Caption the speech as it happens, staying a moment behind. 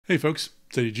Hey folks,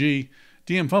 it's Eddie G.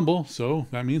 DM Fumble, so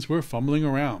that means we're fumbling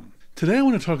around. Today I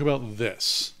want to talk about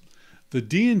this, the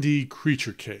D&D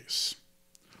Creature Case.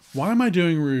 Why am I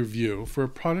doing a review for a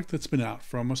product that's been out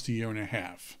for almost a year and a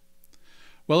half?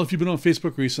 Well, if you've been on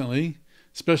Facebook recently,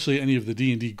 especially any of the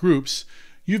D&D groups,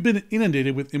 you've been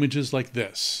inundated with images like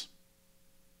this.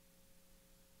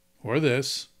 Or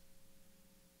this.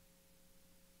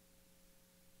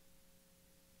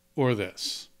 Or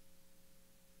this.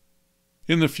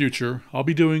 In the future, I'll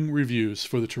be doing reviews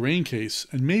for the Terrain Case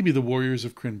and maybe the Warriors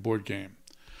of Krynn board game.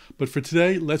 But for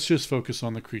today, let's just focus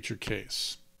on the Creature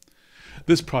Case.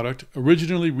 This product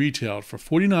originally retailed for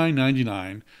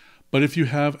 $49.99, but if you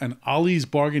have an Ollies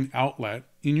Bargain Outlet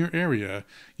in your area,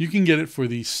 you can get it for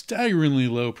the staggeringly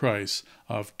low price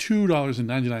of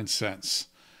 $2.99.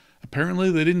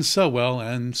 Apparently they didn't sell well,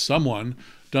 and someone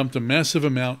dumped a massive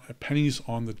amount at pennies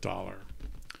on the dollar.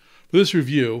 For this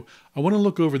review, I want to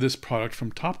look over this product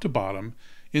from top to bottom,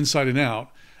 inside and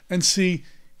out, and see,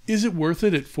 is it worth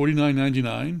it at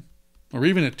 $49.99 or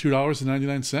even at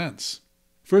 $2.99?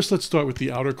 First, let's start with the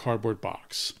outer cardboard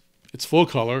box. It's full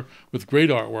color with great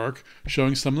artwork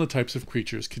showing some of the types of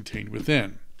creatures contained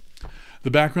within.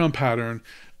 The background pattern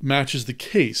matches the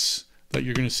case that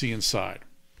you're going to see inside.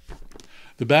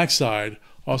 The backside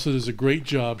also does a great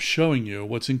job showing you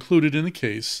what's included in the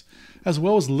case, as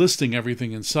well as listing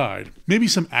everything inside. Maybe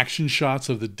some action shots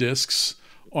of the discs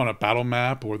on a battle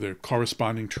map or the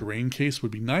corresponding terrain case would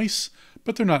be nice,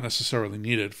 but they're not necessarily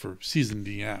needed for seasoned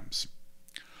DMs.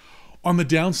 On the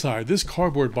downside, this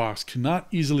cardboard box cannot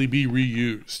easily be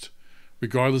reused,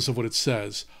 regardless of what it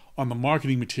says on the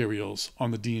marketing materials on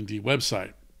the D&D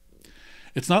website.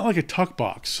 It's not like a tuck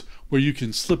box where you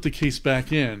can slip the case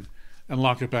back in and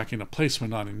lock it back into place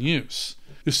when not in use.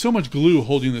 There's so much glue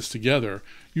holding this together,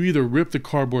 you either rip the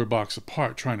cardboard box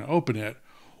apart trying to open it,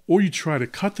 or you try to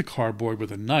cut the cardboard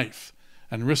with a knife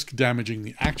and risk damaging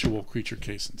the actual creature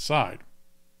case inside.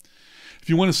 If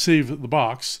you want to save the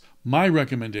box, my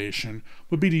recommendation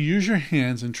would be to use your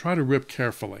hands and try to rip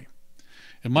carefully.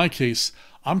 In my case,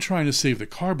 I'm trying to save the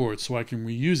cardboard so I can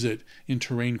reuse it in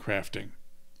terrain crafting.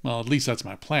 Well, at least that's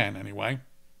my plan anyway.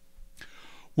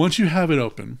 Once you have it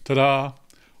open, ta-da!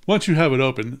 Once you have it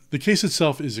open, the case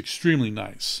itself is extremely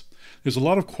nice. There's a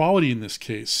lot of quality in this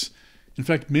case. In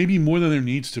fact, maybe more than there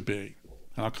needs to be.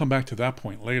 And I'll come back to that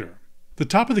point later. The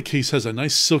top of the case has a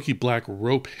nice silky black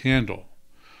rope handle.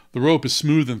 The rope is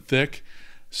smooth and thick,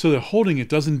 so that holding it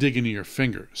doesn't dig into your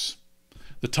fingers.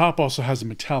 The top also has a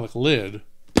metallic lid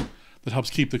that helps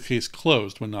keep the case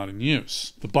closed when not in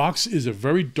use. The box is a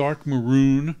very dark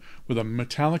maroon with a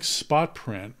metallic spot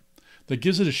print that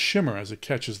gives it a shimmer as it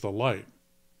catches the light.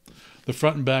 The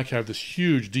front and back have this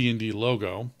huge D&D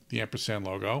logo, the ampersand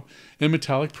logo, in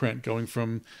metallic print going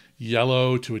from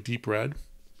yellow to a deep red.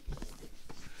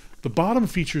 The bottom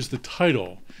features the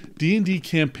title, D&D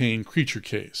Campaign Creature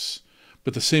Case,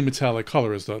 but the same metallic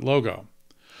color as that logo.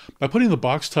 By putting the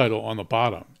box title on the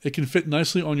bottom, it can fit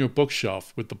nicely on your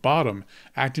bookshelf with the bottom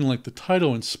acting like the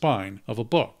title and spine of a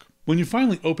book. When you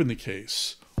finally open the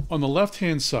case, on the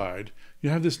left-hand side,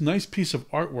 you have this nice piece of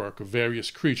artwork of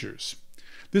various creatures.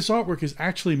 This artwork is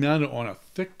actually mounted on a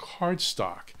thick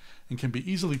cardstock and can be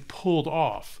easily pulled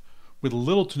off with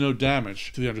little to no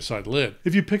damage to the underside lid.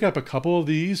 If you pick up a couple of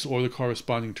these or the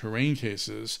corresponding terrain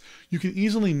cases, you can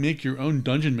easily make your own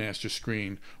Dungeon Master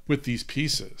screen with these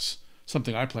pieces,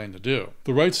 something I plan to do.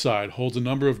 The right side holds a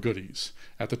number of goodies.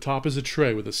 At the top is a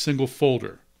tray with a single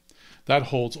folder. That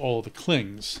holds all of the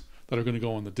clings that are going to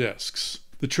go on the discs.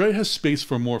 The tray has space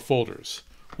for more folders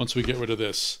once we get rid of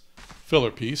this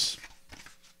filler piece.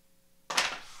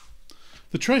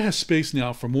 The tray has space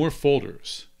now for more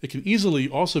folders. It can easily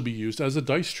also be used as a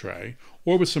dice tray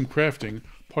or with some crafting,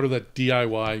 part of that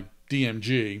DIY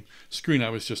DMG screen I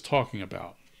was just talking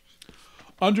about.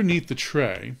 Underneath the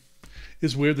tray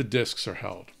is where the discs are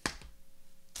held.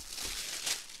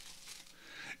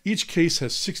 Each case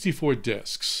has 64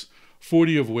 discs,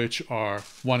 40 of which are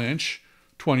 1 inch,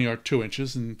 20 are 2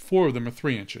 inches, and 4 of them are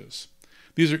 3 inches.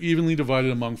 These are evenly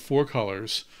divided among 4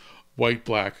 colors, white,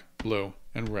 black, blue,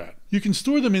 and red. You can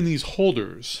store them in these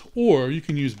holders, or you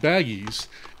can use baggies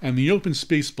and the open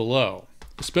space below,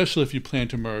 especially if you plan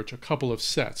to merge a couple of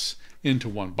sets into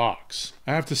one box.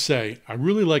 I have to say, I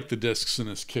really like the discs in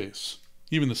this case,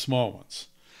 even the small ones.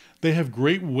 They have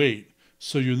great weight,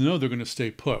 so you know they're going to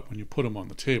stay put when you put them on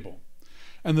the table.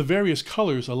 And the various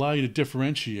colors allow you to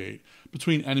differentiate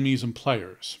between enemies and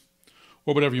players,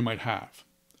 or whatever you might have.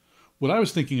 What I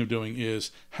was thinking of doing is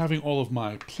having all of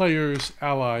my players,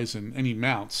 allies, and any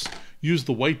mounts use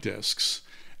the white discs,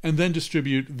 and then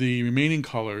distribute the remaining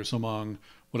colors among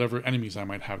whatever enemies I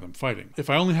might have them fighting. If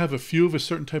I only have a few of a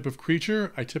certain type of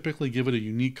creature, I typically give it a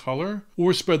unique color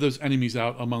or spread those enemies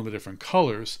out among the different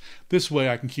colors. This way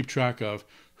I can keep track of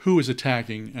who is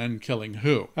attacking and killing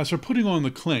who. As for putting on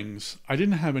the clings, I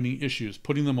didn't have any issues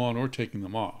putting them on or taking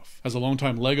them off. As a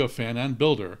longtime LEGO fan and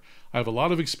builder, I have a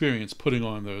lot of experience putting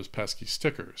on those pesky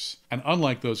stickers. And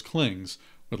unlike those clings,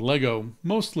 with LEGO,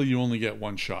 mostly you only get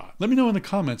one shot. Let me know in the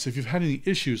comments if you've had any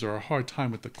issues or a hard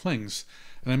time with the clings,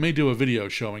 and I may do a video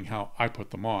showing how I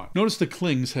put them on. Notice the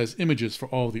clings has images for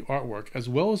all of the artwork, as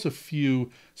well as a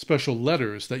few special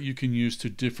letters that you can use to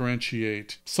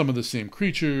differentiate some of the same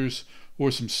creatures, or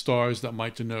some stars that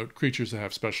might denote creatures that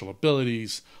have special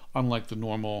abilities, unlike the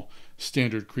normal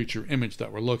standard creature image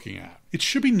that we're looking at. It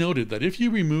should be noted that if you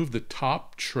remove the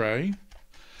top tray,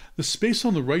 the space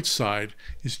on the right side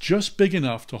is just big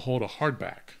enough to hold a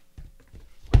hardback,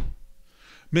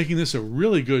 making this a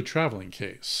really good traveling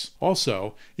case.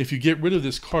 Also, if you get rid of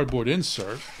this cardboard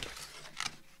insert,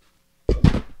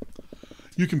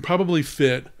 you can probably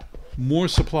fit more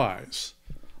supplies,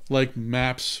 like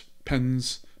maps,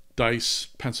 pens, dice,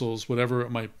 pencils, whatever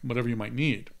you might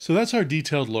need. So that's our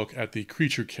detailed look at the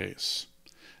creature case.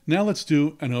 Now let's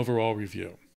do an overall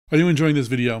review. Are you enjoying this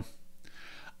video?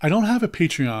 I don't have a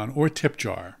Patreon or tip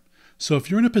jar, so if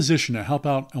you're in a position to help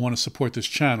out and want to support this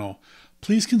channel,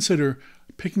 please consider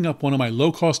picking up one of my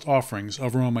low-cost offerings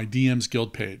over on my DM's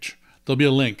Guild page. There'll be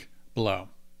a link below.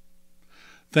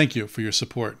 Thank you for your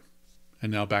support.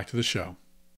 And now back to the show.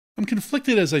 I'm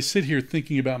conflicted as I sit here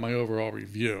thinking about my overall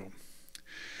review.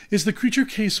 Is the creature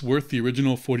case worth the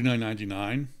original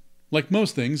 $49.99? Like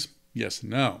most things, yes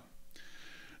and no.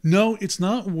 No, it's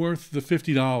not worth the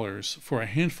 $50 for a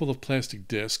handful of plastic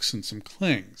discs and some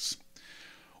clings,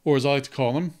 or as I like to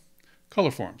call them, color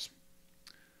forms.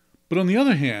 But on the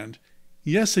other hand,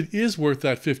 yes, it is worth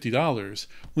that $50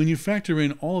 when you factor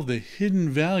in all of the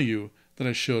hidden value that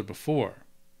I showed before.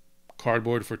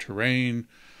 Cardboard for terrain,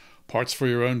 parts for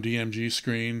your own DMG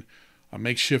screen, a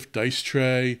makeshift dice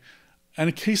tray, and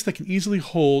a case that can easily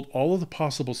hold all of the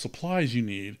possible supplies you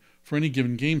need for any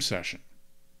given game session,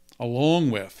 along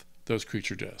with those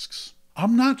creature discs.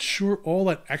 I'm not sure all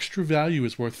that extra value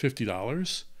is worth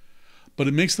 $50, but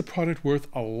it makes the product worth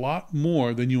a lot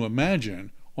more than you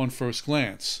imagine on first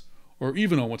glance, or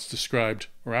even on what's described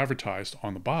or advertised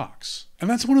on the box. And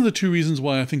that's one of the two reasons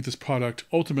why I think this product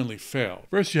ultimately failed.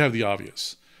 First, you have the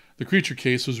obvious. The creature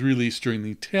case was released during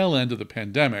the tail end of the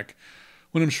pandemic,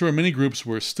 when I'm sure many groups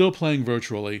were still playing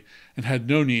virtually and had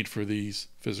no need for these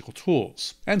physical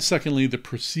tools. And secondly, the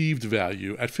perceived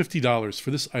value at $50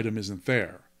 for this item isn't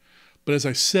there. But as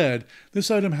I said, this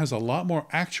item has a lot more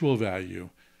actual value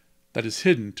that is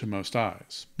hidden to most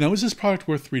eyes. Now, is this product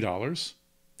worth $3?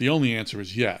 The only answer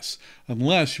is yes,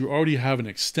 unless you already have an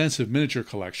extensive miniature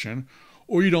collection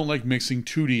or you don't like mixing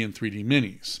 2D and 3D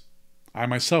minis. I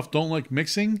myself don't like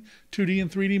mixing 2D and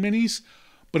 3D minis,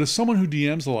 but as someone who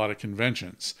DMs a lot of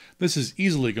conventions, this is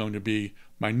easily going to be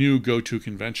my new go-to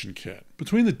convention kit.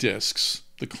 Between the discs,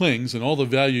 the clings, and all the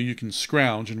value you can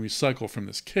scrounge and recycle from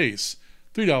this case,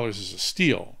 $3 is a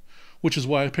steal, which is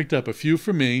why I picked up a few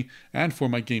for me and for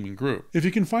my gaming group. If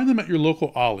you can find them at your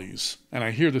local Ollies, and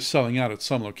I hear they're selling out at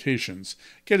some locations,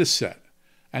 get a set.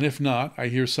 And if not, I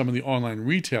hear some of the online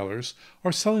retailers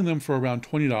are selling them for around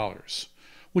 $20,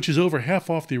 which is over half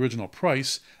off the original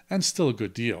price and still a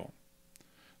good deal.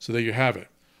 So there you have it,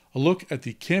 a look at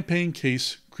the Campaign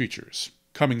Case creatures.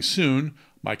 Coming soon,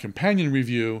 my companion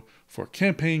review for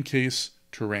Campaign Case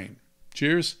Terrain.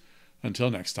 Cheers, until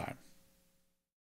next time.